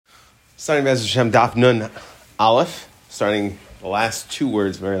Starting Bez Hashem Daf Nun Aleph, starting the last two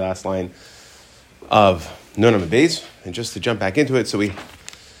words, very last line of Nun Amud Beis, and just to jump back into it, so we're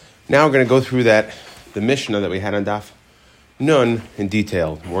going to go through the Mishnah that we had on Daf Nun in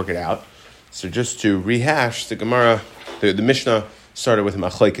detail, and work it out. So just to rehash, the Gemara, the Mishnah started with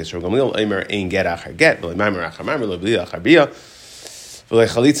Machlokes. Rav Gamliel Eimer Ein Get Achar Get, V'lei Maimer Achar Maimer, V'lei Bli Achar Bia, V'lei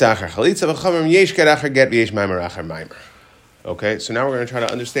Chalitza Achar Chalitza, V'chamim Yesh Get Achar Get, V'yesh Maimer Achar Maimer. Okay, so now we're going to try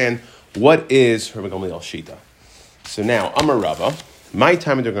to understand what is Rav Gamliel Shita. So now, Amar Rava, my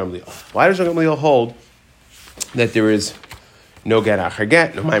time of Rav Gamliel. Why does Rav Gamliel hold that there is no Get Achar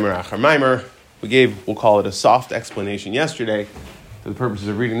Get, no Maimer Achar Maimer? We'll call it a soft explanation yesterday for the purposes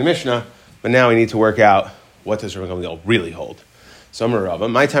of reading the Mishnah, but now we need to work out what does Rav Gamliel really hold. So Amar Rava,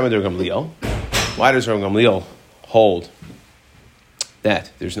 my time of Rav Gamliel. Why does Rav Gamliel hold that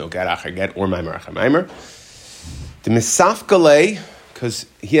there's no Get Achar Get or Maimer Achar Maimer? The misafkale, because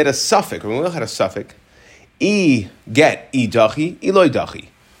he had a suffix. Rav Gamliel had a suffix. E get e dachi, e loy dachi.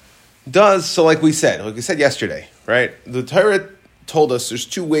 Does, so like we said yesterday, right? The Torah told us there's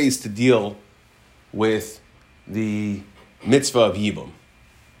two ways to deal with the mitzvah of Yibum.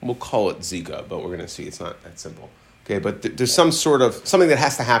 We'll call it Zika, but we're going to see it's not that simple. Okay, but there's some sort of, something that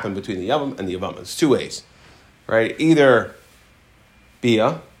has to happen between the Yavam and the Yavama. There's two ways, right? Either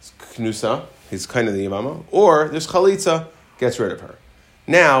Bia, Knusa, he's kind of the Yavama, or there's Chalitza, gets rid of her.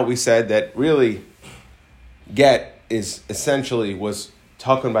 Now, we said that really get is essentially was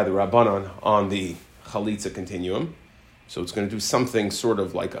taken by the Rabbanon on the Chalitza continuum. So it's going to do something sort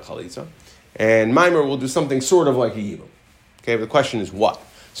of like a Chalitza. And Maimer will do something sort of like a Yibum. Okay, but the question is what?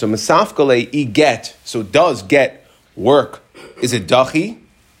 So Masafkale e get, so does get work? Is it dachi?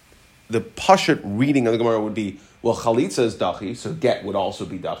 The Pashut reading of the Gemara would be, well, Chalitza is dachi, so get would also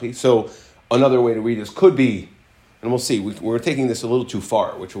be dachi. So another way to read this could be, and we'll see, we're taking this a little too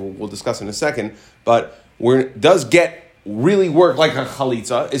far, which we'll discuss in a second, but does get really work like a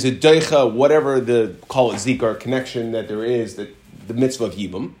Chalitza? Is it deicha, whatever call it zikar connection that there is, that the mitzvah of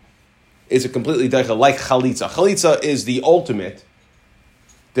Yibum? Is it completely deicha like Chalitza? Chalitza is the ultimate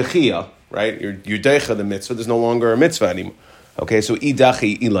dechia, right? You're deicha the mitzvah. There's no longer a mitzvah anymore. Okay, so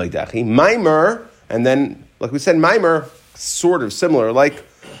idachi, ilai dachi. Maimer, and then, like we said, Maimer, sort of similar, like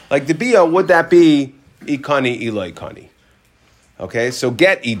the bia, would that be ikani, ilai kani? Okay, so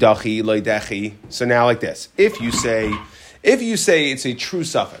get idachi, ilai dachi. So now like this. If you say it's a true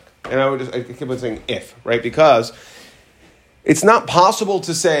suffix, and I keep on saying if, right? Because it's not possible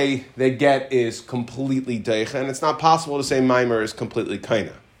to say that get is completely deicha, and it's not possible to say Maimer is completely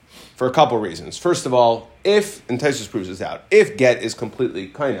kaina, for a couple reasons. First of all, and Taisus proves this out, if get is completely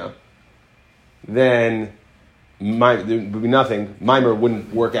kaina, then there would be nothing. Maimer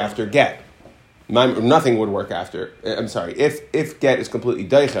wouldn't work after get. Nothing would work after. If get is completely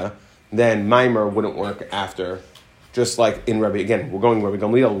deicha, then Maimer wouldn't work after. Just like in Rabbi, again, we're going Rabbi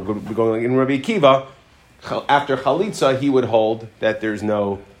Gamliel, we're going in Rabbi Akiva. After Chalitza, he would hold that the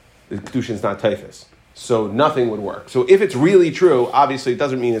Kedushin is not Taifus. So nothing would work. So if it's really true, obviously it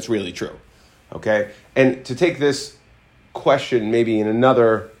doesn't mean it's really true. Okay? And to take this question maybe in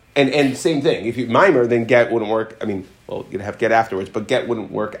another, and same thing, if you Maimer, then get wouldn't work. You'd have get afterwards, but get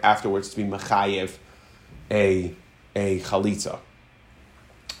wouldn't work afterwards to be Mechayev a Chalitza.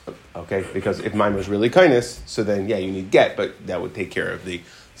 Okay? Because if Maimer is really kindness, so then yeah, you need get, but that would take care of the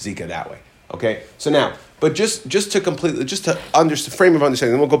Zika that way. Okay, so now, but just to understand frame of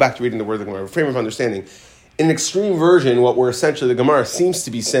understanding, then we'll go back to reading the word of the Gemara. Frame of understanding, in an extreme version, what we're essentially the Gemara seems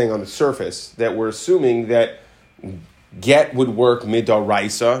to be saying on the surface that we're assuming that get would work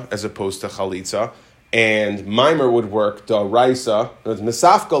midaraisa as opposed to chalitza, and Maimer would work daraisa.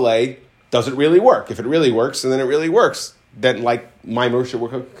 Misafkale doesn't really work. If it really works, and then it really works, then like Maimer should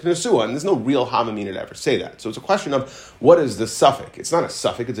work a Knesua, and there's no real Havamina to ever say that. So it's a question of what is the suffix. It's not a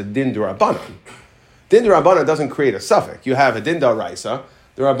suffix, it's a din d'Rabbanan. Din d'Rabbanan doesn't create a suffix. You have a din d'Oraisa.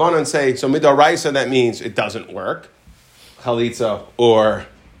 The Rabbanan say, so mid'oraisa, that means it doesn't work. Chalitza or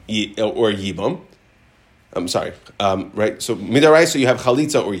Yibum. I'm sorry, right? So mid'oraisa, you have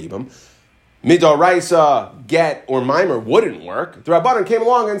Chalitza or Yibum. Mid'oraisa, get or Maimer wouldn't work. The Rabbanan came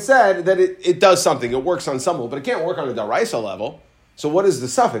along and said that it does something. It works on some level, but it can't work on a d'oraisa level. So what is the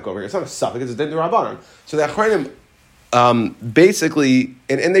suffix over here? It's not a suffix, it's a din d'Rabbanan. So the Achronim basically,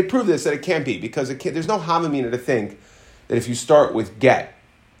 and they prove this, that it can't be, because there's no Havamina to think that if you start with get,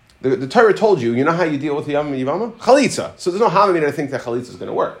 the Torah told you know how you deal with the Yavam and Yivama? Chalitza. So there's no Havamina to think that Chalitza is going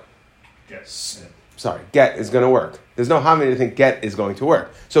to work. Yes. Sorry, get is going to work. There's no Havamina to think get is going to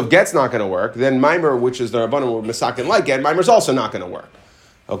work. So if get's not going to work, then Maimer, which is the Rabbanan or Masakin like get, Maimer's also not going to work.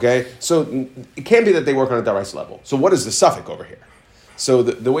 Okay? So it can't be that they work on a Darais level. So what is the suffix over here? So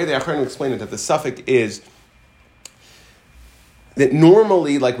the way the Achronim explain it, that the suffix is that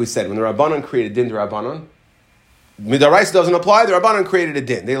normally, like we said, when the Rabbanon created din, the Rabbanon, Midaraisa doesn't apply, the Rabbanon created a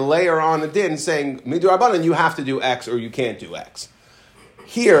din. They layer on a din saying, Midarabanan, you have to do X or you can't do X.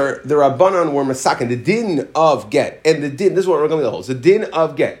 Here, the Rabbanon were masakin, the din of get, and the din, this is what we're going to hold, the din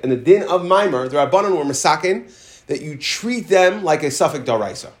of get, and the din of mimer, the Rabbanon were masakin, that you treat them like a suffix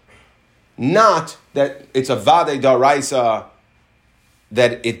daraisa. Not that it's a vade daraisa,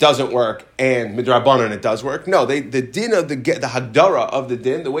 that it doesn't work, and midrabanan it does work. No, the din of the get, the hagdara of the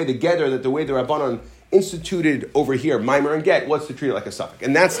din, the way the getter, that the way the Rabbanon instituted over here, mimer and get, what's to treat it like a suffix.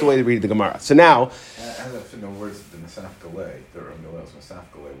 And that's the way to read the Gemara. So now... As I've no words, the Masaf Galei, the Ramilel's Masaf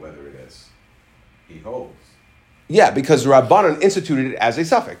Galei, whether it is, he holds. Yeah, because the Rabbanon instituted it as a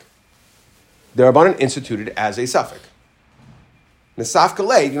suffix. The Rabbanon instituted it as a suffix. Masaf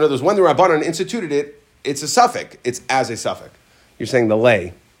Galei, there's when the Rabbanon instituted it, it's a suffix. It's as a suffix. You're saying the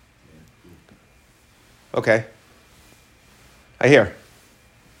lay. Okay. I hear.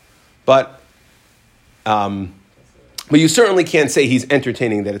 But you certainly can't say he's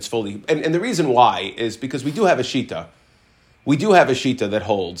entertaining that it's fully... And the reason why is because we do have a shita. We do have a shita that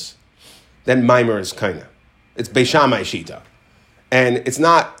holds that mimer is kaina. It's Beishamai shita. And it's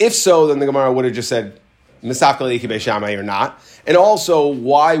not... If so, then the Gemara would have just said Misaf Kaleki Beishamai or not. And also,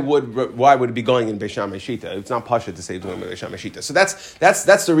 why would it be going in Beishamai shita? It's not pasha to say doing Beishamai shita. So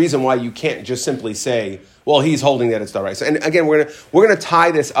that's the reason why you can't just simply say, well, he's holding that it's daraisa. And again, we're gonna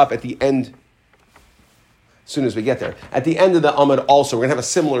tie this up at the end. As soon as we get there. At the end of the Amud also, we're going to have a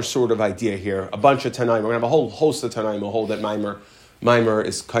similar sort of idea here. A bunch of Tanaim. We're going to have a whole host of Tanaim who hold that mimer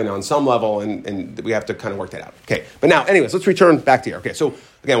is kind of on some level, and we have to kind of work that out. Okay, but now, anyways, let's return back to here. Okay, so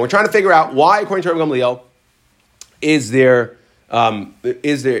again, we're trying to figure out why, according to Rabbi Gamliel, is there ein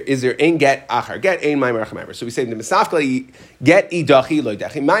get achar get ein mimer achar mimer? So we say the misafkali get idachi loy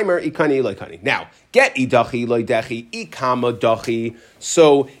dechi mimer ikani loy kani. Now get idachi loy dechi ikama dachi.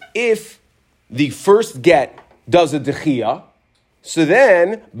 So if the first get does a dechia, so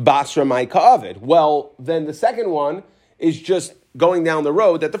then basra mai ka'avid. Well, then the second one is just going down the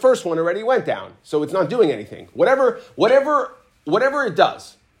road that the first one already went down. So it's not doing anything. Whatever it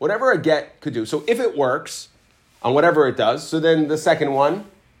does, whatever a get could do. So if it works on whatever it does, so then the second one,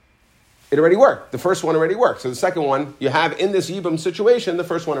 it already worked. The first one already worked. So the second one, you have in this Yibam situation, the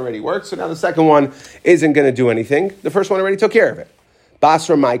first one already worked. So now the second one isn't going to do anything. The first one already took care of it.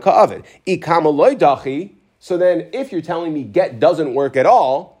 Basra mai ka'avid. Ikama loy dachi. So then if you're telling me get doesn't work at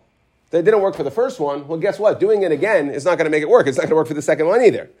all, that didn't work for the first one, well, guess what? Doing it again is not going to make it work. It's not going to work for the second one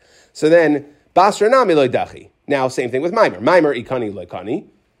either. So then, basra nami loy dachi. Now, same thing with mimer. Mimer ikani loy kani.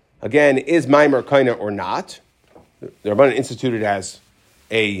 Again, is mimer kaina or not? The Rabbanan instituted as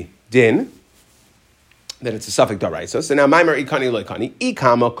a din, that it's a suffix daraisa. So now, mimer ikani loy kani.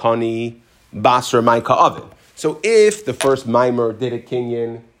 Ikama kani basra mai ka'avid. So if the first mimer did a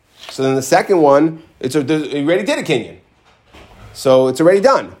kinyan, so then the second one, it already did a kinyan. So it's already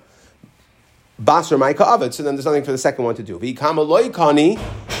done. Basra mai ka'avid, so then there's nothing for the second one to do. V'ikama loy kani,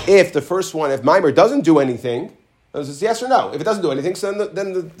 if the first one, if mimer doesn't do anything, it's yes or no. If it doesn't do anything, so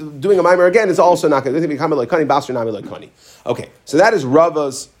then the doing a mimer again is also not going to do. V'ikama loy kani, basra nami loy kani. Okay, so that is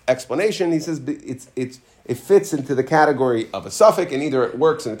Rava's explanation. He says it fits into the category of a suffix, and either it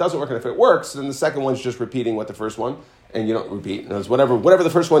works and it doesn't work, and if it works, then the second one's just repeating what the first one, and you don't repeat. And whatever the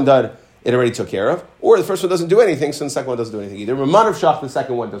first one did, it already took care of. Or the first one doesn't do anything, so the second one doesn't do anything either. Raman of Shach, the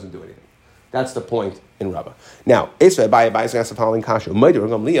second one doesn't do anything. That's the point in Rabbah. Now, Esvei Abaye is going to ask the following kasha. Rabbi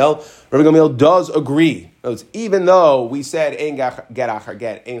Gamliel does agree. Even though we said ein get achar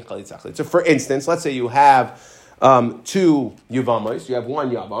get, ein chalitza chalitza. So for instance, let's say you have two yavamos. You have one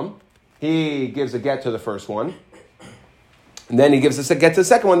yavam. He gives a get to the first one. And then he gives a get to the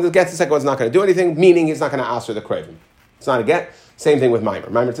second one. The get to the second one is not going to do anything, meaning he's not going to answer the craving. It's not a get. Same thing with mimer.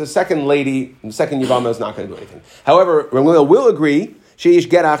 Mimer to the second lady, the second yavama is not going to do anything. However, Rabbi Gamliel will agree, sheish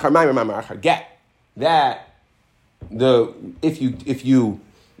get achar mimer, mimer achar get. That if you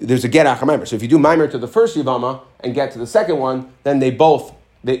there's a get achar mimer. So if you do mimer to the first yavama and get to the second one, then they both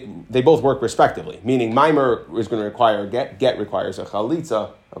work respectively. Meaning mimer is going to require a get requires a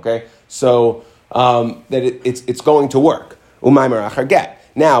chalitza. Okay, so that it's going to work. Umaymer achar get.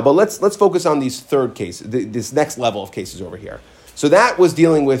 Now, but let's focus on these third cases, this next level of cases over here. So that was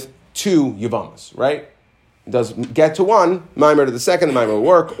dealing with two yavamas, right? It does get to one, mimer to the second, the mimer will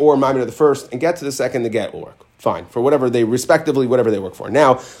work, or mimer to the first and get to the second, the get will work. Fine, for whatever they work for.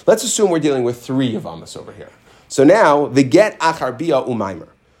 Now, let's assume we're dealing with three yavamas over here. So now, the get achar bia umaymer.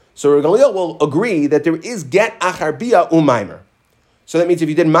 So Rabbi Gamliel will agree that there is get achar bia umaymer. So that means if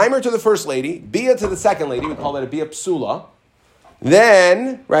you did mimer to the first lady, bia to the second lady, we call that a bia psula,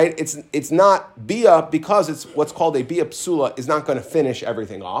 then, right, it's not bia because it's what's called a bia psula is not going to finish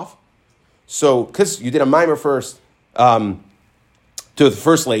everything off. So, because you did a mimer first to the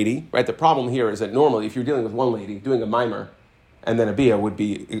first lady, right? The problem here is that normally if you're dealing with one lady, doing a mimer and then a bia would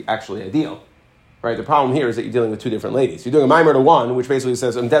be actually ideal, right? The problem here is that you're dealing with two different ladies. You're doing a mimer to one, which basically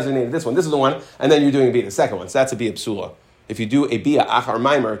says, I'm designating this one, this is the one, and then you're doing a bia to the second one. So that's a bia psula. If you do a bia achar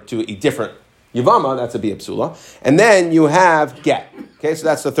mimer to a different yavama, that's a bia psula. And then you have get. Okay, so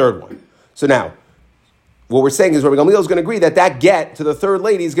that's the third one. So now, what we're saying is Rabbi Gamliel is going to agree that get to the third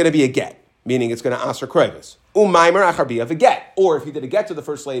lady is going to be a get, meaning it's going to aser krevis. Mimer achar bia of a get. Or if you did a get to the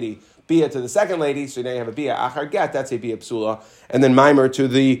first lady, bia to the second lady, so now you have a bia achar get, that's a bia psula. And then mimer to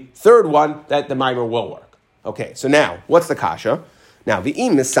the third one, that the mimer will work. Okay, so now, what's the kasha? Now,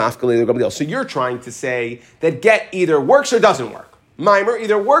 v'im misafkali Rabbi Gamliel. So you're trying to say that get either works or doesn't work. Mimer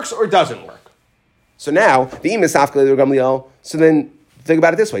either works or doesn't work. So now, v'im misafkali Rabbi Gamliel. So then, think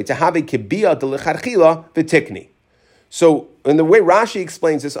about it this way: Tahabe kibia delecharchila v'tikni. So, in the way Rashi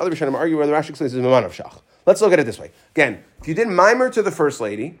explains this, other Rishonim argue whether Rashi explains this in Mamanav Shach. Let's look at it this way. Again, if you did mimer to the first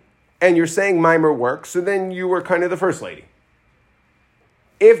lady, and you're saying mimer works, so then you were kind of the first lady.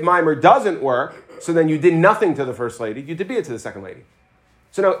 If mimer doesn't work, so then you did nothing to the first lady, you did bia to the second lady.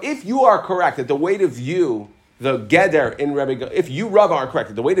 So now, if you are correct that the way to view the geder in Rebbe, if you Rav are correct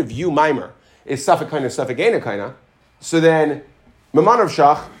that the way to view mimer is suffik kind of suffik ena kind of, so then Mamanav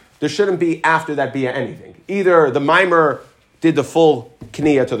Shach, there shouldn't be after that bia anything. Either the mimer did the full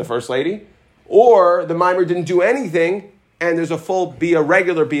kniya to the first lady, or the mimer didn't do anything, and there's a full bia,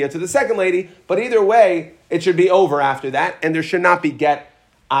 regular bia to the second lady, but either way, it should be over after that, and there should not be get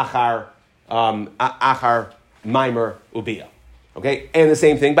achar mimer ubia. Okay? And the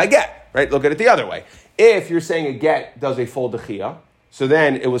same thing by get, right? Look at it the other way. If you're saying a get does a full dechia, so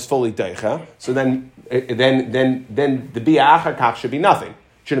then it was fully deicha, so then the bia achar kach should be nothing.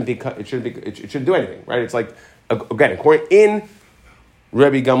 It shouldn't do anything, right? It's like, again, according in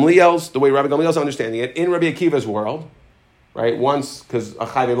Rabbi Gamliel's, the way Rabbi Gamliel's understanding it, in Rabbi Akiva's world, right? Once, because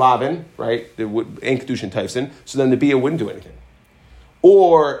Achayve Lavin, right? There would ain't kedushin taifsin, so then the bia wouldn't do anything.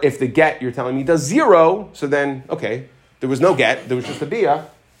 Or if the get you're telling me does zero, so then okay, there was no get, there was just a bia,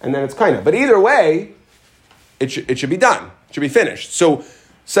 and then it's kind of. But either way, it should be done. It should be finished. So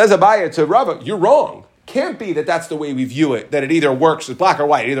says Abaya to Rava, you're wrong. Can't be that that's the way we view it, that it either works, it's black or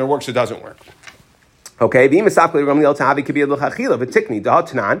white, it either works or doesn't work. Okay,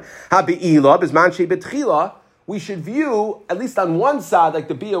 we should view, at least on one side, like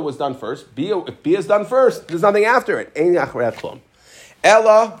the bia was done first. If bia is done first, there's nothing after it.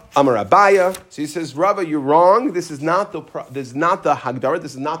 Ella Amar Abaya. So he says, Rava, you're wrong. This is not the Hagdara.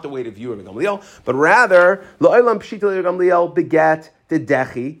 This is not the way to view Rabbi Gamliel, but rather Lo'elam Pshita Rabbi Gamliel beget the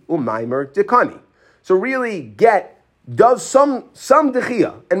Dechi u'Maimer dekani. So really, get does some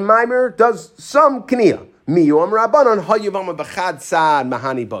dechia, and mimer does some kniya. Miyu Amar Rabbanon hayivama b'chad sad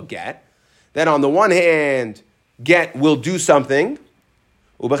mahani baget. That on the one hand, get will do something,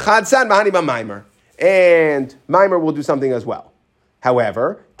 u'b'chad sad mahani b'mimer, and mimer will do something as well.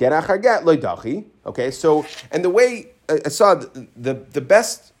 However, get achar get loidachi. Okay, so and the way I saw the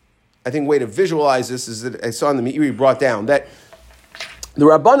best, I think, way to visualize this is that I saw in the Meiri brought down that the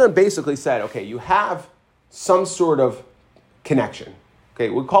Rabbanan basically said, okay, you have some sort of connection. Okay,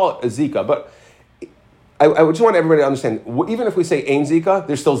 we call it a zika, but I just want everybody to understand. Even if we say ein zika,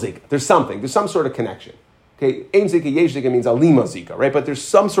 there's still zika. There's something. There's some sort of connection. Okay, ein zika, yesh zika means alima zika, right? But there's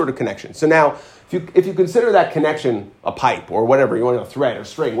some sort of connection. So now, if you consider that connection a pipe or whatever you want, a thread or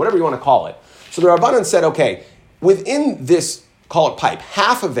string, whatever you want to call it. So the Rabbanan said, okay, within this, call it pipe,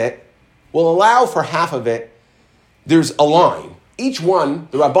 half of it will allow for half of it. There's a line. Each one,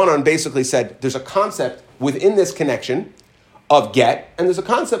 the Rabbanan basically said, there's a concept within this connection of get, and there's a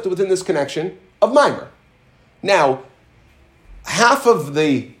concept within this connection of mimer. Now, half of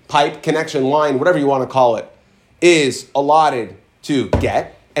the pipe, connection, line, whatever you want to call it, is allotted to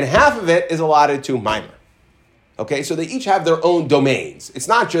get, and half of it is allotted to mimer. Okay, so they each have their own domains. It's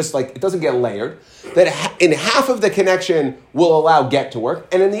not just like, it doesn't get layered. That in half of the connection will allow get to work,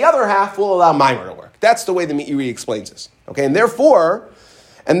 and in the other half will allow mimer to work. That's the way the Meiri explains this. Okay, and therefore,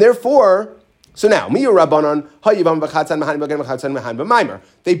 so now, Miyu Rabbanon, Hayivam v'chatzan mahan b'gen v'chatzan mahan b'mimer.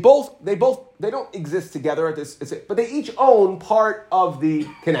 They don't exist together at this, but they each own part of the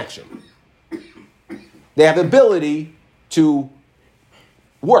connection. They have the ability to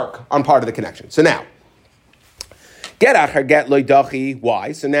work on part of the connection. So now, get achar get loidachi.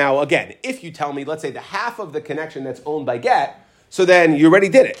 Why? So now, again, if you tell me, let's say the half of the connection that's owned by get, so then you already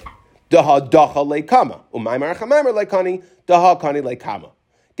did it. Daha dacha leikama. Umaymer achamimer leikani. Daha kani leikama.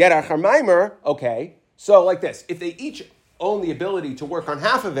 Get achar mimer, okay. So like this, if they each own the ability to work on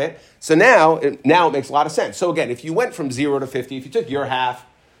half of it. So now it makes a lot of sense. So again, if you went from 0 to 50, if you took your half,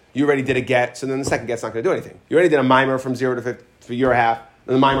 you already did a get, so then the second get's not going to do anything. You already did a mimer from 0 to 50 for your half,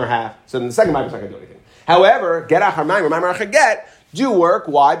 and the mimer half, so then the second mimer's not going to do anything. However, get achar mimer, mimer achar get, do work.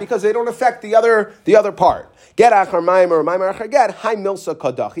 Why? Because they don't affect the other part. Get achar mimer, mimer achar get, hai milsa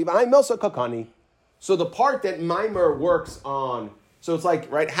kadachi, hai milsa kakani. So the part that mimer works on, so it's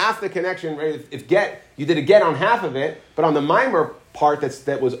like, right, half the connection, right, if get, you did a get on half of it, but on the mimer part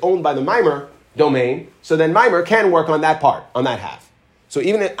that was owned by the mimer domain, so then mimer can work on that part, on that half. So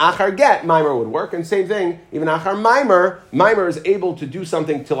even in achar get, mimer would work, and same thing, even achar mimer is able to do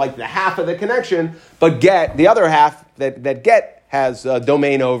something to like the half of the connection, but get, the other half that get has a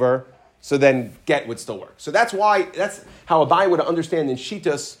domain over, so then get would still work. So that's how Abai would understand in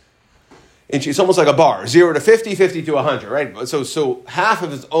Shitas. It's almost like a bar, 0 to 50, 50 to 100, right? So half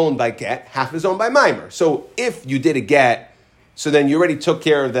of it is owned by get, half is owned by mimer. So if you did a get, so then you already took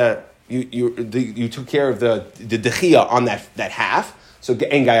care of you took care of the dechia on that half. So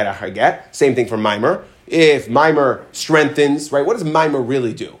en gayat achar get. Same thing for mimer. If mimer strengthens, right? What does mimer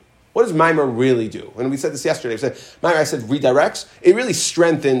really do? What does mimer really do? And we said this yesterday. I said redirects. It really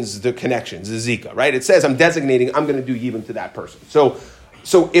strengthens the connections, the zika, right? It says I'm going to do yibum to that person.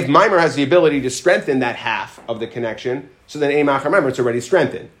 So if mimer has the ability to strengthen that half of the connection, so then ein achar mimer, it's already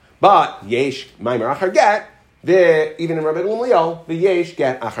strengthened. But yesh mimer achar get, even in Rabbi Gamliel, the yesh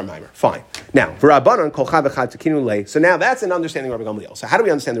get achar mimer. Fine. Now, for Rabbanon, kol chad v'chad tekinu lei. So now that's an understanding of Rabbi Gamliel. So how do we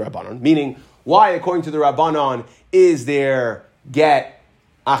understand the Rabbanon? Meaning, why, according to the Rabbanon, is there get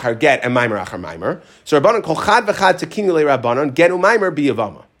achar get and mimer achar mimer? So Rabbanon, kol chad v'chad tekinu lei Rabbanon, get u'mimer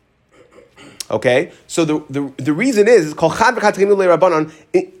biyavama. Okay, so the reason is kol chad v'chad tekinu lei Rabbanon,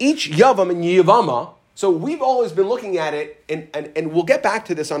 in each yavam and yavama. So we've always been looking at it, and we'll get back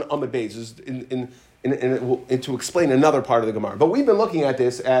to this on Amud Beis and to explain another part of the Gemara. But we've been looking at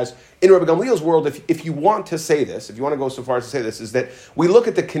this as, in Rabbi Gamliel's world, if you want to say this, if you want to go so far as to say this, is that we look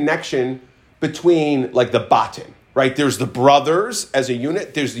at the connection between, like, the batim, right? There's the brothers as a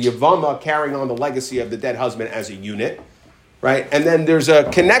unit. There's the Yavama carrying on the legacy of the dead husband as a unit, right? And then there's a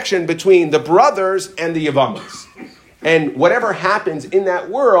connection between the brothers and the Yavamas. And whatever happens in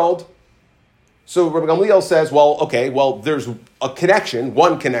that world, so Rabbi Gamliel says, there's a connection,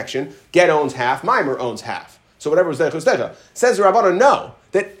 one connection. Get owns half, mimer owns half. So whatever was there, says the Rabbanon, no,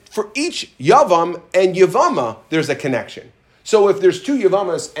 that for each yavam and yavama, there's a connection. So if there's two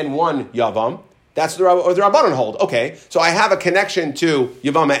yavamas and one yavam, that's the Rabbanon hold. Okay, so I have a connection to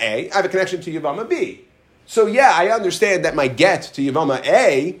yavama A, I have a connection to yavama B. So yeah, I understand that my get to yavama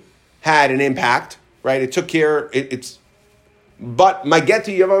A had an impact, right? It took care, but my get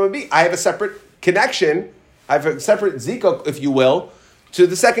to yavama B, I have a separate connection, I have a separate zika, if you will, to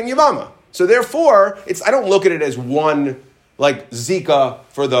the second yavama. So therefore, I don't look at it as one like zika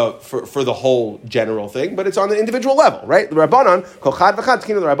for the whole general thing, but it's on the individual level, right? The Rabbanon, kol chad v'chad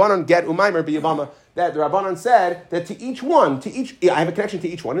tekinu, the Rabbanon get u'maimer b'yavama. That the Rabbanon said that I have a connection to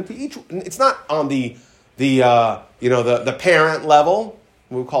each one, and to each, it's not on the parent level.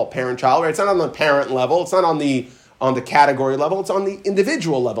 We call it parent-child, right? It's not on the parent level. It's not on the category level. It's on the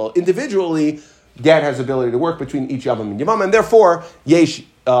individual level. Individually, get has ability to work between each yavam and yavam, and therefore, yesh get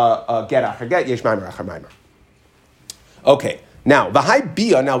achar get, yesh mimer achar mimer. Okay, now, v'hai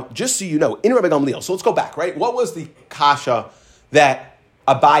bia, now, just so you know, in Rabbi Gamliel, so let's go back, right? What was the kasha that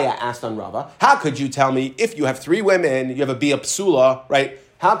Abaya asked on Rava? How could you tell me, if you have three women, you have a bia psula, right?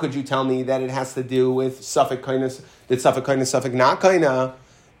 How could you tell me that it has to do with suffix kindness, suffix not kaina?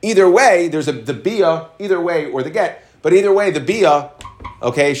 Either way, there's the bia, either way, or the get, but either way, the bia,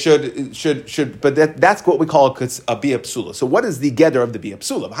 okay, should, but that's what we call a bia psula. So what is the gedder of the bia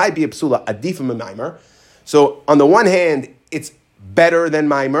psula? Hi bia psula, adifim mimer. So on the one hand, it's better than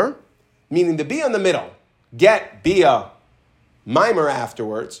mimer, meaning the bia in the middle, get bia, mimer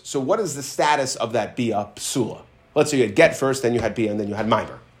afterwards. So what is the status of that bia psula? Let's say you had get first, then you had bia, and then you had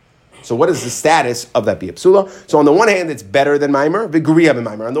mimer. So what is the status of that bia psula? So on the one hand, it's better than mimer, v'griya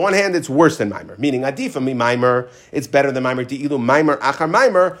b'mimer. On the one hand, it's worse than mimer, meaning adifa mi mimer, it's better than mimer, di'ilu mimer achar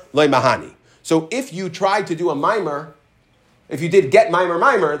mimer, loy mahani. So if you tried to do a mimer, if you did get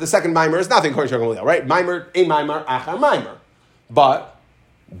mimer, the second mimer is nothing according to Rabbi Gamliel, right? Mimer, a mimer, achar mimer. But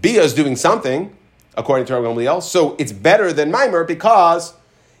bia is doing something according to Rabbi Gamliel, so it's better than mimer because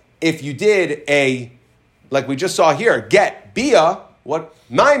if you did like we just saw here, get bia, what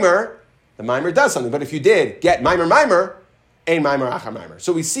mimer, the mimer does something. But if you did get mimer, ein mimer achar mimer.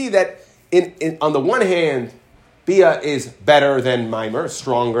 So we see that in on the one hand, bia is better than mimer,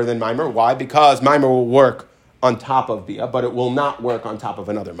 stronger than mimer. Why? Because mimer will work on top of bia, but it will not work on top of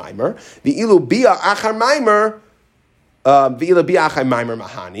another mimer. The ilu bia achar mimer V'ila bi'achai maimer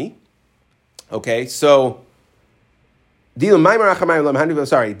mahani. Okay, so Dilu maimer achar maimer mahani.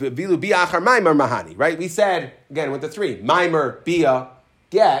 Sorry, Vilu bi'achar maimer mahani. Right? We said again with the three maimer bia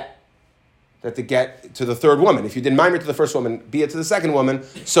get. That to get to the third woman. If you did maimer to the first woman, bia to the second woman.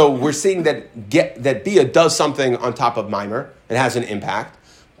 So we're seeing that bia does something on top of maimer. It has an impact.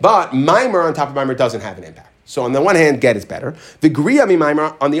 But maimer on top of maimer doesn't have an impact. So on the one hand, get is better. The griya mi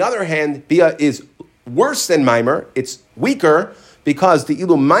maimer. On the other hand, bia is worse than maimer. It's weaker because the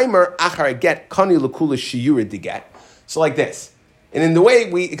ilu maimer achar get kani l'kula shiyurid to get. So like this. And in the way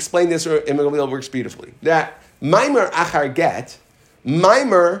we explain this, in Gamliel works beautifully. That maimer achar get,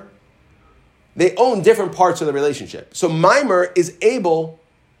 maimer, they own different parts of the relationship. So maimer is able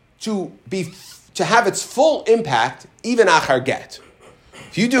to have its full impact even achar get.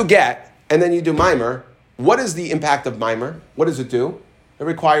 If you do get and then you do maimer, what is the impact of maimer? What does it do? It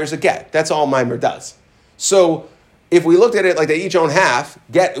requires a get. That's all maimer does. So if we looked at it like they each own half,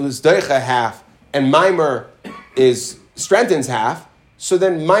 get was doicha half, and maimer strengthens half, so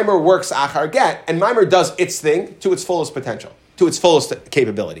then maimer works achar get, and maimer does its thing to its fullest potential, to its fullest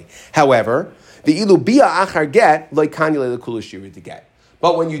capability. However, the ilu bia achar get like kanile lekula shiri to get.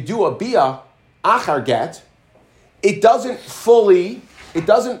 But when you do a bia achar get, it doesn't fully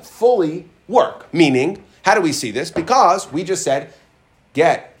work. Meaning, how do we see this? Because we just said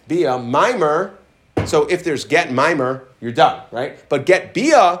get bia maimer. So if there's get maimer, you're done, right? But get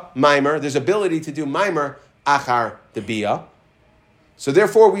bia maimer, there's ability to do maimer achar the bia. So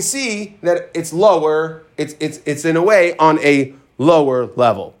therefore, we see that it's lower. It's in a way on a lower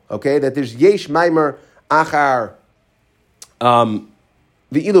level. Okay, that there's yesh maimer achar the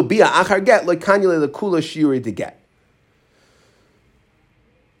ilu bia achar get like kanyule lekula shiuri to get.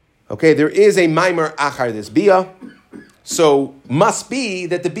 Okay, there is a maimer achar this bia. So must be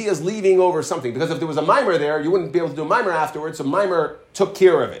that the bia is leaving over something, because if there was a maimer there, you wouldn't be able to do a maimer afterwards. So maimer took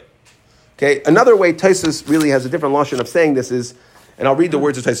care of it. Okay, another way Taisus really has a different lashon of saying this is, and I'll read the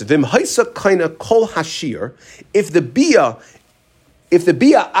words of Taisus. Vim haisa kaina kol hashir. If the bia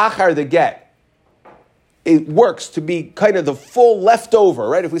achar the get, it works to be kind of the full leftover,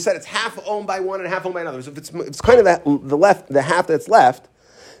 right? If we said it's half owned by one and half owned by another, so if it's kind of the half that's left,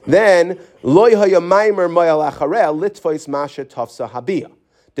 then loy haya maimer mayal acharel litfois masha tafsa habia.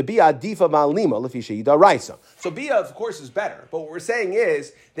 The bia difa malima lefisha yida raisa. So bia, of course, is better. But what we're saying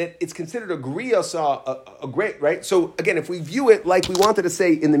is that it's considered a griyasa, a great, right? So again, if we view it like we wanted to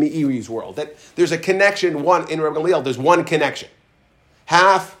say in the Meiri's world, that there's a connection, in Reb Gamliel, there's one connection.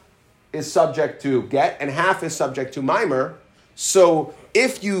 Half is subject to get and half is subject to maimer. So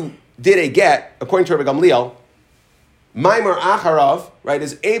if you did a get, according to Reb Gamliel, maimer acharav, right,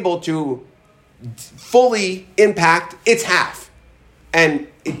 is able to fully impact its half. And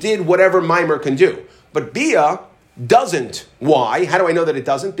it did whatever maimer can do. But bia doesn't. Why? How do I know that it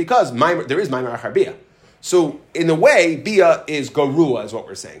doesn't? Because there is maimer achar bia. So in a way, bia is garua, is what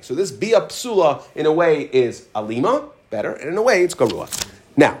we're saying. So this bia psula, in a way, is alima, better, and in a way, it's garua.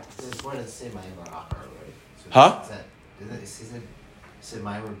 Now. This word doesn't say maimer achar, right? So huh? It said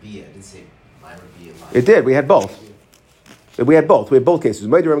maimer bia. It didn't say maimer bia. It did. We had both. We had both cases.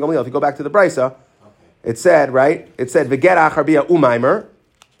 If you go back to the Brisa, it said, right? It said, V'get achar bia umaimer,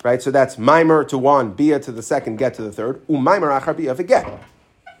 right? So that's maimer to one, bia to the second, get to the third. Umaimer achar bia v'get.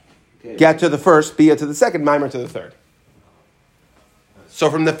 Get to the first, bia to the second, maimer to the third. So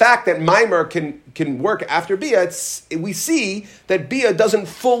from the fact that maimer can work after bia, we see that bia doesn't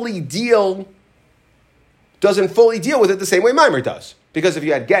fully deal with it the same way maimer does. Because if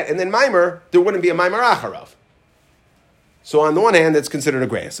you had get and then maimer, there wouldn't be a maimer acharav. So on the one hand, it's considered a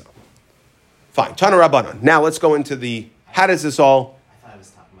greyasa. Fine. Tana Rabbanan. Now let's go into how does this all... I thought I was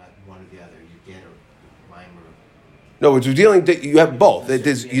talking about one or the other. You get a maimer. No, you have both.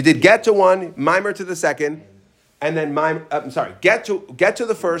 You did get to one, maimer to the second, and then get to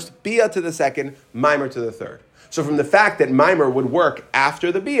the first, bia to the second, maimer to the third. So from the fact that maimer would work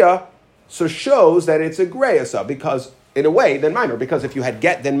after the bia, so shows that it's a greyasa, because in a way, then maimer. Because if you had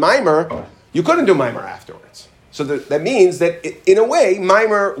get, then maimer, you couldn't do maimer afterwards. So that means that, in a way,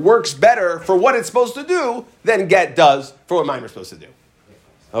 maimer works better for what it's supposed to do than get does for what maimer is supposed to do.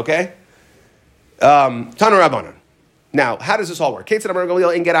 Okay? Tana Rabbanan. Now, how does this all work?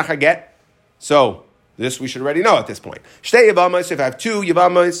 Get. So, this we should already know at this point. If I have two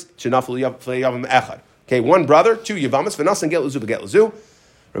yavamas, okay, one brother, two yavamas, v'nasan get lezu v'get lezu.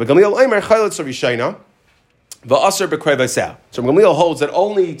 Rabbi Gamliel Omer chaylet sorishayna. So Gamliel holds that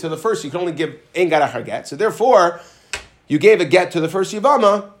only to the first you can only give ein garachar get. So therefore, you gave a get to the first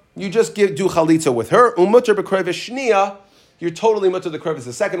yivama, you just do chalitza with her. Umutter b'krev shniya, you're totally mutter the krev is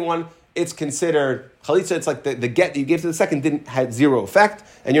the second one, it's considered chalitza. It's like the get that you gave to the second had zero effect,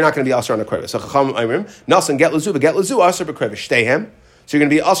 and you're not going to be usher on the krevis. So chacham ayrim nasan get lezu, but get lezu usher b'krevis shteihem. So you're going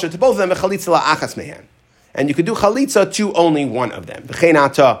to be usher to both of them. Chalitza la'achas mehem, and you could do chalitza to only one of them.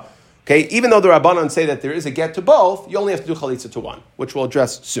 V'cheinata. Okay, even though the Rabbanan say that there is a get to both, you only have to do chalitza to one, which we'll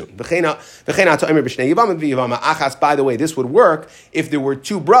address soon. By the way, this would work if there were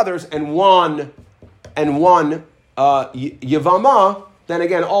two brothers and one yavama. Then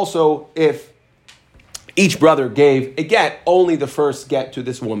again, also if each brother gave a get, only the first get to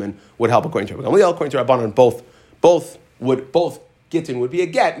this woman would help according to Rabbanan. According to Rabbanan, both gittin would be a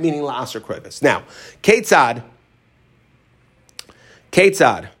get, meaning la'aser krevis. Now, Ketzad.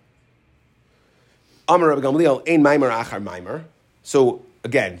 Amar Rabbi Gamliel, ein maimer achar maimer. So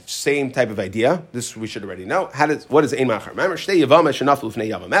again, same type of idea. This we should already know. What is ein maimer achar maimer? Shtei yavamas shenaflu lifnei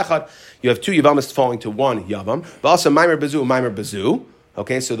yavam echad. You have two yavamas falling to one yavam. But also maimer bezu.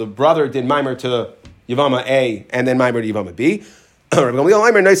 Okay, so the brother did maimer to yavama A and then maimer to yavama B. Rabbi Gamliel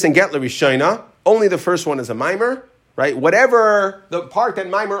maimer nice and get l'rishayna. Only the first one is a maimer, right? Whatever the part that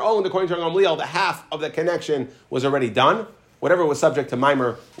maimer owned, according to Rabbi Gamliel, the half of the connection was already done. Whatever was subject to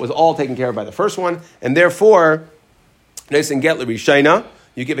Maimer was all taken care of by the first one, and therefore, nice and get l'rishayna,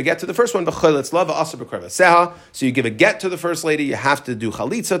 you give a get to the first one, so you give a get to the first lady, you have to do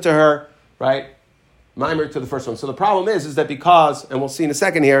chalitza to her, right? Maimer to the first one. So the problem is that because, and we'll see in a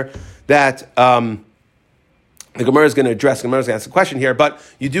second here, that the Gemara is going to address, the Gemara is going to ask a question here, but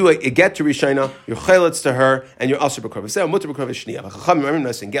you do a get to Rishayna, you're chalitz to her, and you're asur b'krev seh, mutter b'krev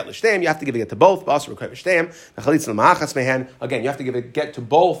shniya. And get l'shteim, you have to give a get to both, asur b'krev shteim, chalitz l'ma'achas mehen. Again, you have to give a get to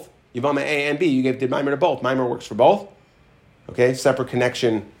both, Yavama A and B. You did Maimer to both. Maimer works for both. Okay, separate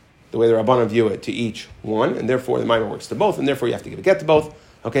connection, the way the Rabbanan view it, to each one, and therefore the Maimer works to both, and therefore you have to give a get to both.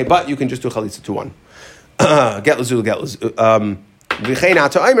 Okay, but you can just do chalitza to one. Get l'zu, get l'zu.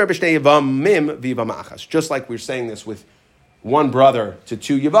 Just like we're saying this with one brother to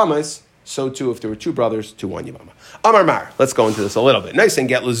two Yavamas, so too if there were two brothers to one Yavama. Amar Mar, let's go into this a little bit. Nice and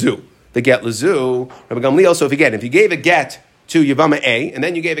get lezu. The get lezu, Rabbi Gamliel, so if you gave a get to Yavama A, and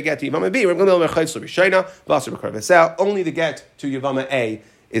then you gave a get to Yavama B, Rabbi Gamliel, only the get to Yavama A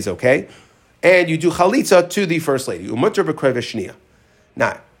is okay. And you do chalitza to the first lady.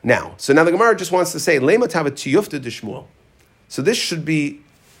 Now, so now the Gemara just wants to say, Lema tavet tiyufta de Shmuel. So this should be,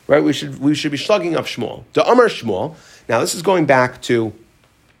 right, we should be slugging up Shmuel. The Amar Shmuel, now this is going back to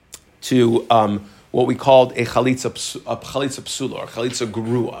what we called a chalitza psula, or chalitza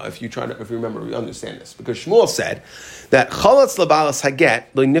gerua, if you remember, we understand this. Because Shmuel said that chalatz labalas haget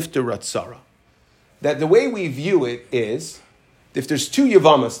le'nifter ratzara. That the way we view it is, if there's two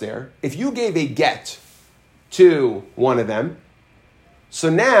Yavamas there, if you gave a get to one of them, so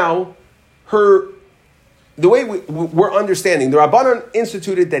now the way we're understanding, the Rabbanan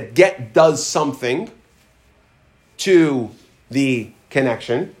instituted that get does something to the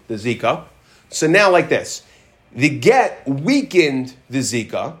connection, the zika. So now like this, the get weakened the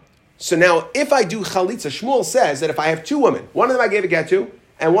zika. So now if I do chalitza, Shmuel says that if I have two women, one of them I gave a get to,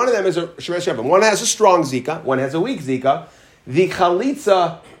 and one of them is a shemesh yavam, one has a strong zika, one has a weak zika, the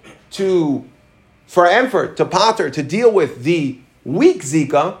chalitza for Emfer, to pater, to deal with the weak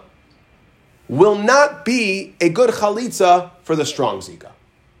zika, will not be a good chalitza for the strong zika.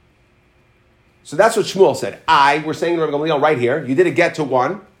 So that's what Shmuel said. We're saying to Rabbi Gamliel right here, you did a get to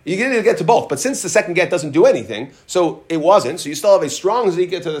one, you did a get to both, but since the second get doesn't do anything, so it wasn't, so you still have a strong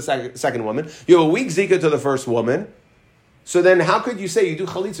zika to the second woman, you have a weak zika to the first woman, so then how could you say you do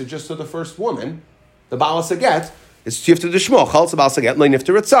chalitza just to the first woman? The balas get is tifta de Shmuel, chalitza balas get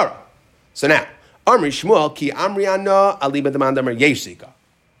le'nifter etzara. So now, Amri Shmuel ki amriana aliba demandamar yesh zika.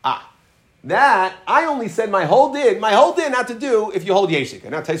 That, I only said my whole din not to do if you hold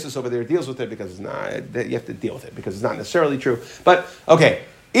yeshika. Now Taisus over there deals with it because it's not, you have to deal with it because it's not necessarily true. But, okay,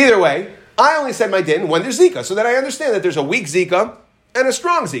 either way, I only said my din when there's zika. So that I understand that there's a weak zika and a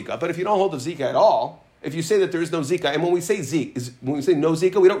strong zika. But if you don't hold the zika at all, if you say that there is no zika, and when we say no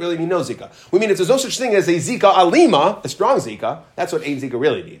zika, we don't really mean no zika. We mean if there's no such thing as a zika alima, a strong zika, that's what ein zika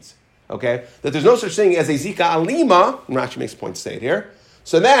really means. Okay? That there's no such thing as a zika alima, and Rashi makes a point to say it here.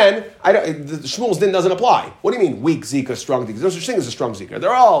 So then, Shmuel's din doesn't apply. What do you mean weak zika, strong zika? There's no such thing as a strong zika.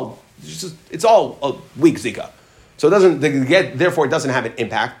 It's all a weak zika. So therefore it doesn't have an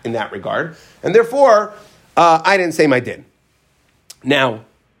impact in that regard. And therefore, I didn't say my din. Now,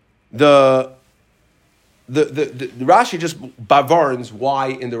 the Rashi just bavarns why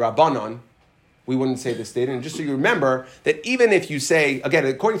in the Rabbanon we wouldn't say this din. And just so you remember that even if you say, again,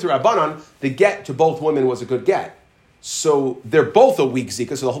 according to Rabbanon, the get to both women was a good get. So they're both a weak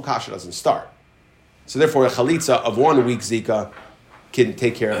zika, so the whole kasha doesn't start. So therefore, a chalitza of one weak zika can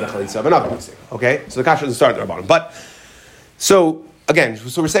take care of the chalitza of another Meisika. Okay? So the kasha doesn't start at the Rabbanon. But, so, again,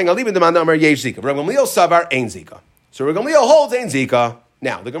 so we're saying, Alibin Demand Amar Yesh Zika. Rabbi Gamliel Savar Ein Zika. So Rabbi Gamliel holds Ein Zika.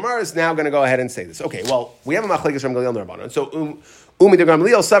 Now, the Gemara is now going to go ahead and say this. Okay, well, we have a machlekes from Gamliel and Rabbanon. So, Umi de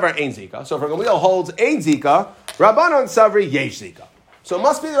Gamliel Savar Ein Zika. So if Rabbi Gamliel holds Ein Zika, Rabbanon Savri Yesh Zika. So it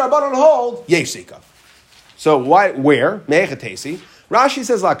must be the Rabbanon hold Yesh Zika. So why? Where? Me'echatesi. Rashi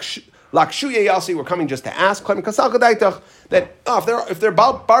says Lakshu Yeyasi. We're coming just to ask that if they're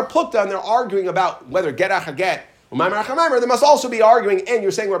bar plukta and they're arguing about whether get or get or maimer achar maimer, they must also be arguing. And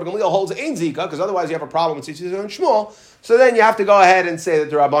you're saying Rabbi Gamliel holds Ein Zika because otherwise you have a problem with Tzitzis and Shmuel. So then you have to go ahead and say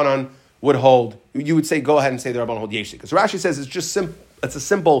that the Rabbanon would hold. You would say go ahead and say the Rabbanon hold Yesh Zika. So Rashi says it's just it's a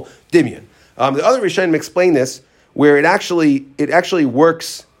simple dimion. The other Rishonim explain this where it actually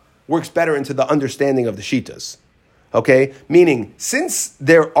works better into the understanding of the Shitas. Okay? Meaning, since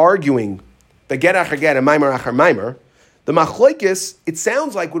they're arguing the get achar get and maimer achar maimer, the machlokes, it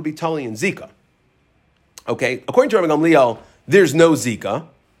sounds like would be Tali and Zika. Okay? According to Rabbi Gamliel, there's no Zika.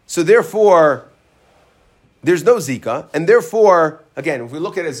 So therefore, there's no Zika. And therefore, again, if we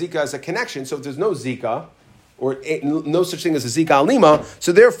look at a Zika as a connection, so if there's no Zika, or no such thing as a Zika alima,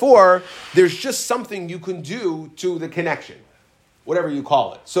 so therefore, there's just something you can do to the connection, whatever you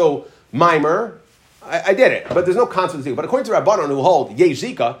call it. So, Maimer, I did it, but there's no constant Zika. But according to Rabbanon who hold Yesh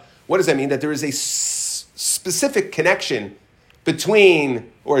Zika, what does that mean? That there is a specific connection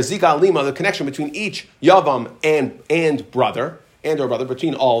between, or a Zika alima, the connection between each Yavam and brother, and or brother,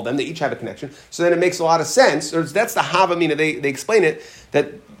 between all of them, they each have a connection. So then it makes a lot of sense. That's the Havamina. They explain it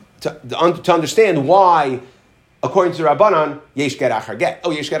that to understand why, according to Rabbanan, yesh get achar get.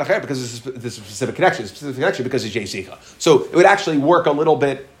 Oh, yesh get achar because this is a specific connection. It's a specific connection because it's yesh zika. So it would actually work a little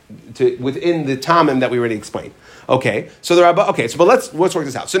bit within the tamim that we already explained. Okay, so but let's work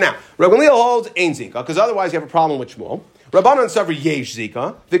this out. So now, Rabbi Gamliel holds ein zika because otherwise you have a problem with Shmuel. Rabbanan suffer yesh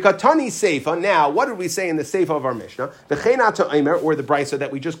zika. The katani seifa. Now, what did we say in the seifa of our Mishnah? The chena to aimer, or the brisa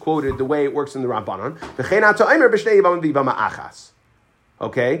that we just quoted, the way it works in the Rabbanan. The chena to aimer b'shnei yivam v'yivam achas.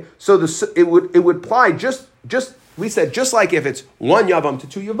 Okay, so it would apply just we said just like if it's one yavam to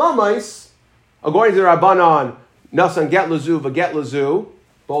two yavamais, according to the Rabbanan, nasan get lazu v'get lazu,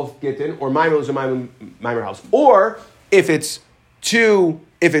 both gittin, or maimer lazu maimer house, or if it's two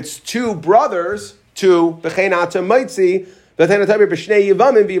brothers, two b'cheinata maitzi v'teinataber b'shnei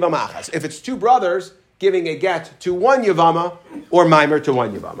yavamim v'yivam achas. If it's two brothers giving a get to one yavama or maimer to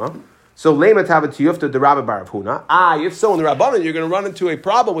one yavama. So lema tavet tiyufta the Rabbi Bar Huna. If so in the Rabbanan, you're going to run into a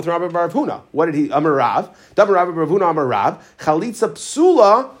problem with Rabbi Bar Huna. What did he? Amar Rav. Davar Rabbi Bar Huna Amar Rav. Chalitza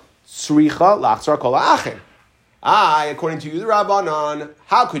psula sricha lachzar kol ha'achin. According to you, the Rabbanan,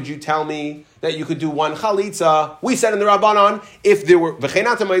 how could you tell me that you could do one chalitza? We said in the Rabbanan, if there were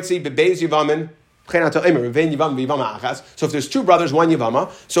v'cheinata maitzi bebeis yivamin v'cheinata emer v'vein yivam v'yivam achas. So if there's two brothers, one yivama.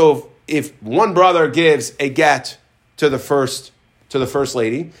 So if one brother gives a get to the first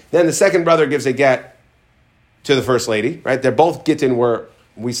lady, then the second brother gives a get to the first lady, right? They're both gittin where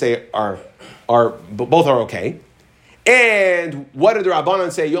we say are both are okay. And what did the Rabbanan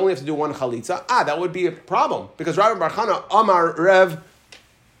say? You only have to do one chalitza. That would be a problem because Rabbi Bar Chana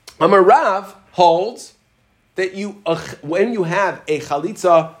Amar Rav holds that when you have a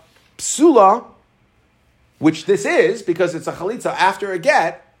chalitza psula, which this is because it's a chalitza after a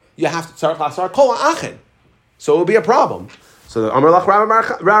get, you have to tzarich lasar kol ha'achin. So it would be a problem. So the Amar Lach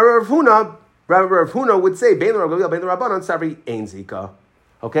Rav Huna would say, Bein l'Rav Bein l'Rabbanan Savri Ein Zika.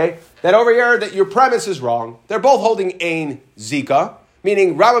 Okay? That over here, that your premise is wrong. They're both holding Ein Zika,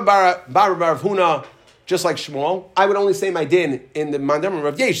 meaning Rav Huna, just like Shmuel, I would only say my din in the Mandam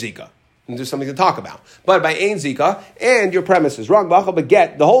of Yesh Zika. And there's something to talk about. But by Ein Zika, and your premise is wrong. But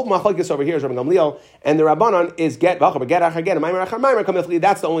get, the whole machlokes over here is Rabbi Gamliel, and the Rabbanan is get, but get achar get, and maimer achar maimer,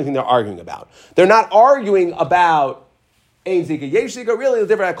 that's the only thing they're arguing about. They're not arguing about Ein Zika, Yesh Zika, really the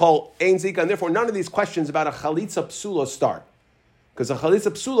different I call Ein Zika, and therefore none of these questions about a Chalitza Psula start. Because a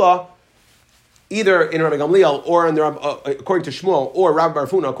Chalitza Psula, either in Rabbi Gamliel, or in the, according to Shmuel, or Rabbi Bar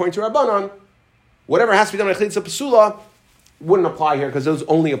Huna, according to Rabbanan, whatever has to be done with a Chalitza Psula wouldn't apply here, because those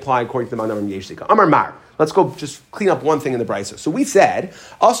only apply according to the Manam Yesh Zika. Amar Mar. Let's go just clean up one thing in the Brisa. So we said,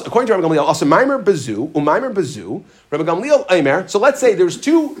 also, according to Rabbi Gamliel, also Maimer Bazu, Umaimer Bazu, Rabbi Gamliel Aimer. So let's say there's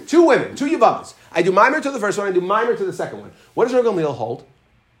two women, two Yavamas. I do Maimer to the first one, I do Maimer to the second one. What does Rabbi Gamliel hold?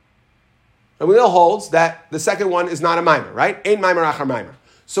 Rabbi Gamliel holds that the second one is not a Maimer, right? Ain't Maimer achar Maimer.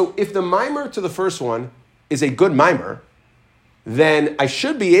 So if the Maimer to the first one is a good Maimer, then I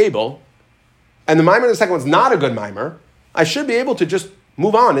should be able, and the Maimer to the second one's not a good Maimer, I should be able to just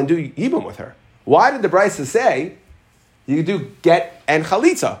move on and do Yibum with her. Why did the Brisa say you do get and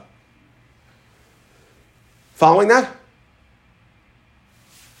Chalitza? Following that?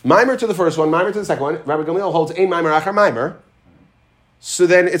 Mimer to the first one, mimer to the second one. Rabbi Gamliel holds a mimer achar mimer. So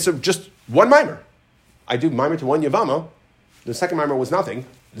then it's just one mimer. I do mimer to one yavama. The second mimer was nothing,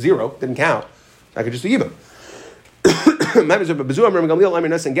 0, didn't count. I could just do yibam. You have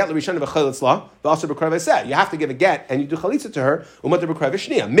to give a get and you do chalitza to her.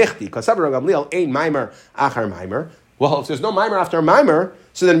 Well, if there's no mimer after a mimer,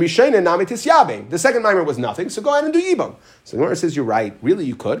 so then Rishayna Nami Tisyabe. The second mimer was nothing, so go ahead and do yibam. So the Gemara says you're right. Really,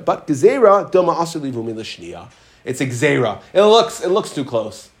 you could, but gezera doma asuli v'umi l'shniya. It's a gezera. It looks too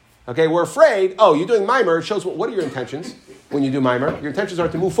close. Okay, we're afraid. Oh, you're doing mimer. It shows what are your intentions when you do mimer? Your intentions are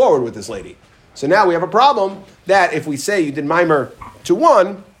to move forward with this lady. So now we have a problem that if we say you did mimer to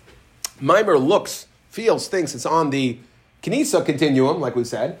one, mimer feels, thinks it's on the Knisa continuum, like we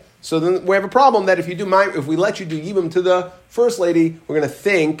said. So then we have a problem that if we let you do yibam to the first lady, we're going to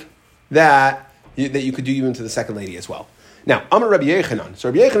think that you could do yibam to the second lady as well. Now, Amar Rabbi Yechanan. So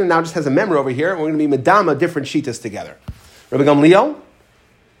Rabbi Yechanan now just has a memory over here, and we're going to be medama different shitas together. Rabbi Gamliel,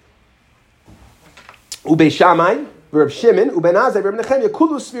 Ubei Shammai, Reb Shimon, Uben Azai, Reb Nechemia,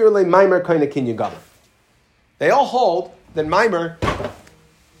 Kulu Svir Le Maimer Kaina Kinyan Gomer. They all hold that Maimer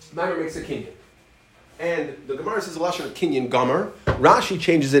makes a kinyan. And the Gemara says a lashon of kinyan gomer. Rashi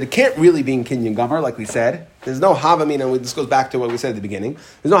changes it. It can't really be in kinyan gomer, like we said. There's no havamina, and this goes back to what we said at the beginning.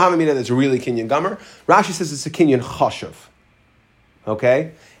 There's no havamina that's really kinyan gomer. Rashi says it's a kinyan chashuv.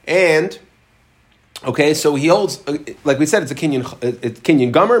 Okay? And, so he holds, like we said, it's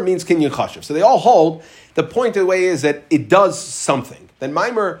kinyan gomer means kinyan chashuv. So they all hold, the point of the way is that it does something. That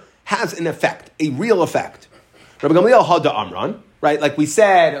Maimer has an effect, a real effect. Rabbi Gamliel had the Amran. Right, like we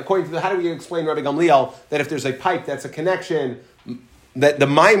said, according to how do we explain Rabbi Gamliel that if there's a pipe that's a connection, that the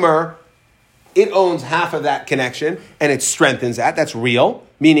mimer, it owns half of that connection and it strengthens that. That's real.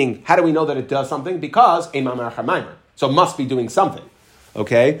 Meaning, how do we know that it does something? Because a mimer achar mimer, so it must be doing something.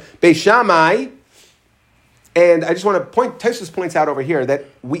 Okay, Beis Shammai, and I just want to point. Tosfos points out over here that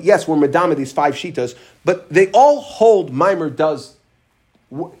we're medama these 5 shitas, but they all hold mimer does.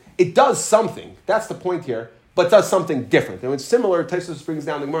 It does something. That's the point here. But does something different. And it's similar, Tosfos brings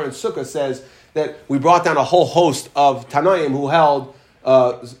down the Gemara and Sukkah says that we brought down a whole host of Tanaim who held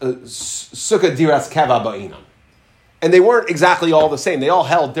Sukkah Diras Keva Ba'inam. And they weren't exactly all the same. They all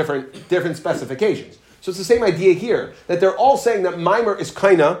held different specifications. So it's the same idea here, that they're all saying that Maimer is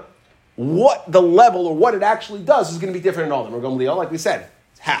kinda, what the level or what it actually does is going to be different in all of them. We're going to like we said,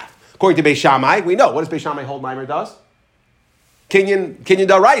 it's half. According to Beis Shammai, we know. What does Beis Shammai hold Maimer does? Kinyan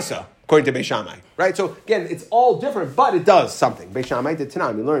Daraisa. According to Beis Shammai, right? So again, it's all different, but it does something. Beis Shammai did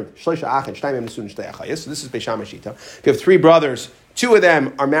Tanam. We learned Shloisha Achad, Shtayim Nesun, Shtei Achayis. So this is Beis Shammai Shita. If you have 3 brothers, 2 of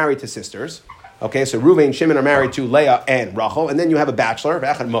them are married to sisters. Okay, so Reuven and Shimon are married to Leah and Rachel, and then you have a bachelor.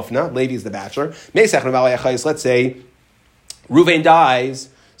 V'echad Mufna, Levi is the bachelor. Meisach Nevalei Achayis. Let's say Reuven dies,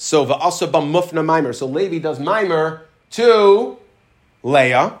 so v'asa bam Mufna Maimer. So Levi does Maimer to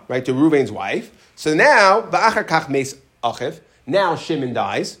Leah, right, to Reuven's wife. So now v'achar kach meis Achiv. Now Shimon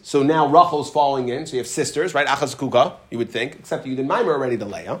dies, so now Rachel's falling in, so you have sisters, right? Achaz Kuka, you would think, except you did Maimer already to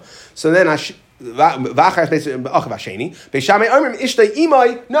Leah. So then, no,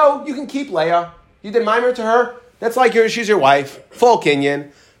 you can keep Leah. You did Maimer to her, that's like she's your wife, full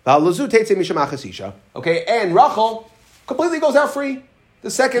Kinyan. Okay, and Rachel completely goes out free. The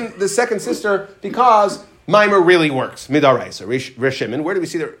second sister, because Maimer really works. Midaraisa, Rish Shimon, where do we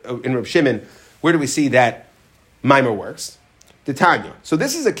see that, in Reb Shimon, where do we see that Maimer works? The Tanya. So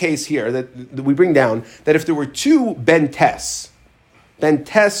this is a case here that we bring down that if there were 2 bentes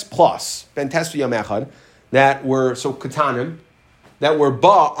plus v'yam echad that were katanim that were ba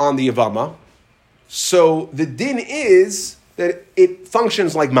on the yavama, so the din is that it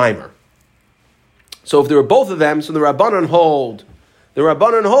functions like mimer. So if there were both of them, so the Rabbanan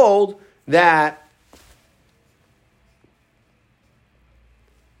hold that.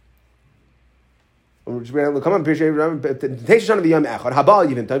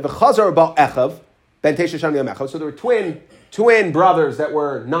 Twin brothers that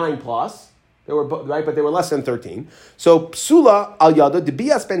were 9 plus. They were right, but they were less than 13. So psula al yada de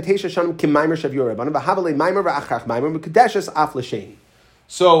bias ben teisha shanim kimaimer shavyor rabbanim v'havale maimer v'achach maimer v'kedeshes af l'sheni.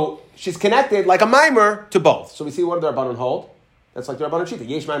 So she's connected like a mimer to both. So we see what the Rabbanan hold. That's like the Rabbanan Shita.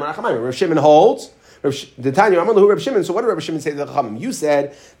 Yesh maimer achach maimer. Rav Shimon holds. The Tanya Amar lahu Rav Shimon. So what did Rav Shimon say to the Chachamim? You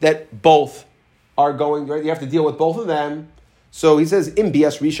said that both are going, right? You have to deal with both of them. So he says, "Im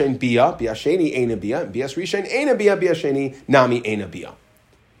bias rishain bia, bias sheni eina bia, bias rishain eina bia, bias sheni nami eina bia."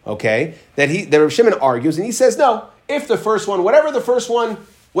 Okay, that Rav Shimon argues, and he says, no. If the first one, whatever the first one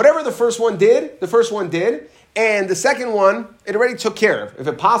Whatever the first one did, and the second one, it already took care of. If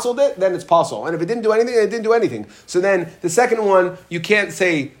it possled it, then it's possel. And if it didn't do anything, it didn't do anything. So then the second one, you can't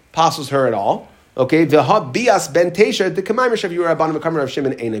say possels her at all. Okay, v'ha bias ben tesha the k'maymer shav yurabanan v'kamer Rav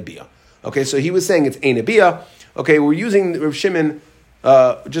Shimon ein bia. Okay, so he was saying it's ein bia. Okay, we're using Rav Shimon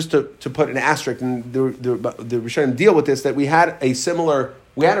just to put an asterisk, and the Rishonim deal with this, that we had a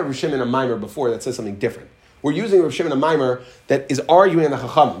Rav Shimon a Maimer before that says something different. We're using Rav Shimon a Maimer that is arguing the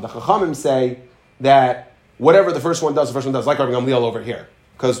Chachamim. The Chachamim say that whatever the first one does, like Rabbi Gamliel over here,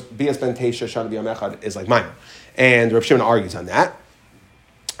 because Bias Ben Tesha Shana B'Yom Echad is like Maimer, and Rav Shimon argues on that.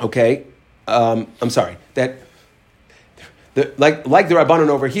 Okay, I'm sorry that. Like the Rabbanon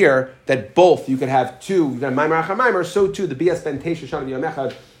over here, that both you could have two, you can have Maimer Achar Maimer, so too the Bias Ben Tesha Shana B'Yom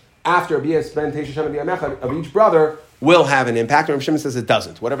Echad, after Bias Ben Tesha Shana B'Yom Echad of each brother will have an impact. And Rav Shimon says it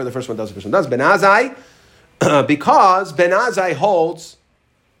doesn't. Whatever the first one does, the first one does. Ben Azai, because Ben Azai holds.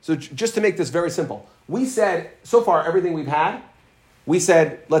 So just to make this very simple, we said so far everything we've had. We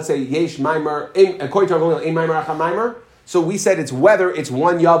said, let's say Yesh Maimer, according to our Ein Maimer Achar Maimer. So we said it's whether it's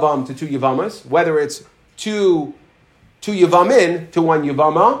one Yavam to two Yavamas, whether it's two Yavamin to one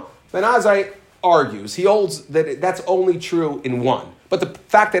Yavama. Ben Azai argues. He holds that that's only true in one. But the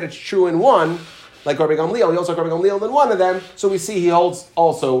fact that it's true in one, like Rabbi Gamliel, he also like Rabbi Gamliel in one of them, so we see he holds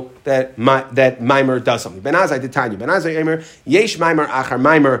also that Maimer does something. Ben Azai did Tanya. Ben Azai Eimer, Yesh Maimer Achar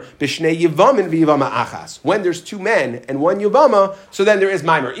Maimer, Bishnei Yavamin v'Yavama Achas. When there's two men and one Yavama, so then there is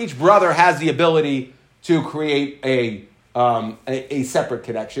Maimer. Each brother has the ability to create a separate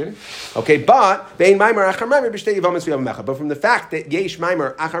connection, okay. But from the fact that Yesh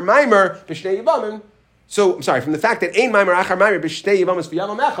Maimer Achar Maimer B'Shnei Yavamim, so I'm sorry, from the fact that Ein Maimer Achar Maimer B'Shnei Yavamis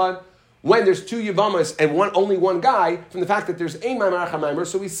V'Yavam Echad, when there's two Yavamas and only one guy, from the fact that there's Ein Maimer Achar Maimer,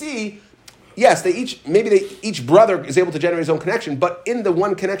 so we see, yes, each brother is able to generate his own connection, but in the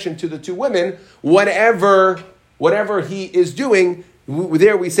one connection to the two women, whatever he is doing,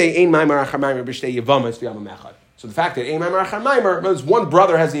 there we say Ein Maimer Achar Maimer B'Shnei Yavamis V'Yavam Echad. So the fact that Ein Maimer Achar Maimer, one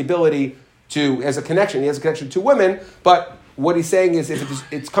brother has the ability has a connection to women, but what he's saying is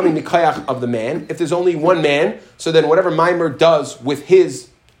if it's coming mikayach of the man, if there's only one man, so then whatever Maimer does with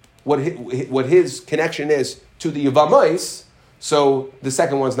what his connection is to the Yavamais, so the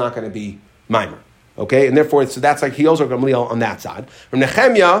second one's not going to be Maimer. Okay, and therefore, so that's like Hiyos or Gamliel on that side. Rav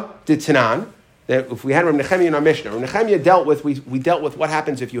Nechemia did Tanan, that if we had Rav Nechemia in our Mishnah, Rav Nechemia dealt with what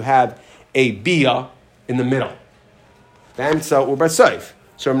happens if you have a bia in the middle. B'emtza or b'seif.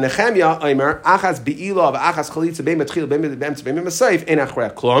 So Rav Nechemia Eimer achas beila v'achas chalitza b'emetchil b'emtza b'emeseif ein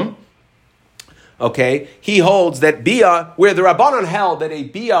achrei klum. Okay, he holds that bia, where the Rabbanon held that a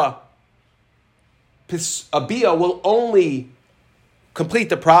bia will only complete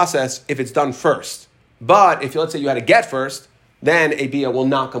the process if it's done first. But if let's say you had a get first, then a bia will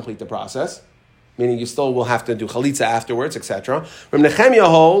not complete the process, meaning you still will have to do chalitza afterwards, etc. Rav Nechemia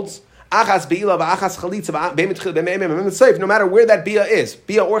holds achas beila v'achas chalitza b'emetchil no matter where that bia is,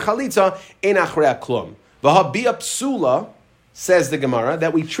 bia or chalitza, ein achrei klum. V'ha bia psula, says the Gemara,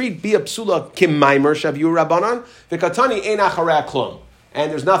 that we treat bia psula kim maimer shaviu rabbanan v'katani ein acharei klum,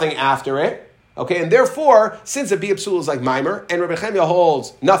 and there's nothing after it. Okay, and therefore, since a bia psula is like maimer, and Rabbi Chemia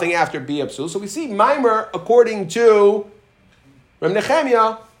holds nothing after bia psula, so we see maimer according to Rabbi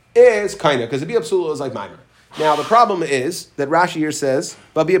Nechemia is kinda, because the bia psula is like maimer. Now the problem is that Rashi here says,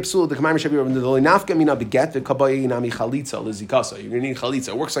 "Ba bia psula the maimer shaviu rabbanan the nafka mina beget the kabayi nami chalitza lizikasa." You're going to need chalitza.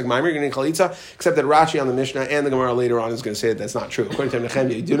 It works like maimer. You're going to need chalitza, except that Rashi on the Mishnah and the Gemara later on is going to say that that's not true. According to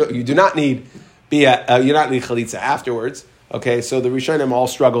Nechemia, you do not need chalitza afterwards. Okay, so the Rishonim all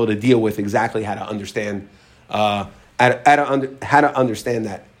struggle to deal with exactly how to understand how to understand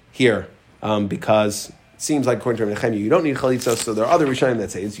that here, because it seems like according to Nechemia you don't need chalitza. So there are other Rishonim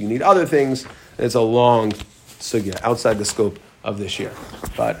that say you need other things. It's a long sugya outside the scope of this year,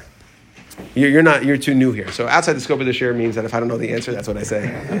 but you're too new here. So outside the scope of this year means that if I don't know the answer, that's what I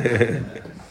say.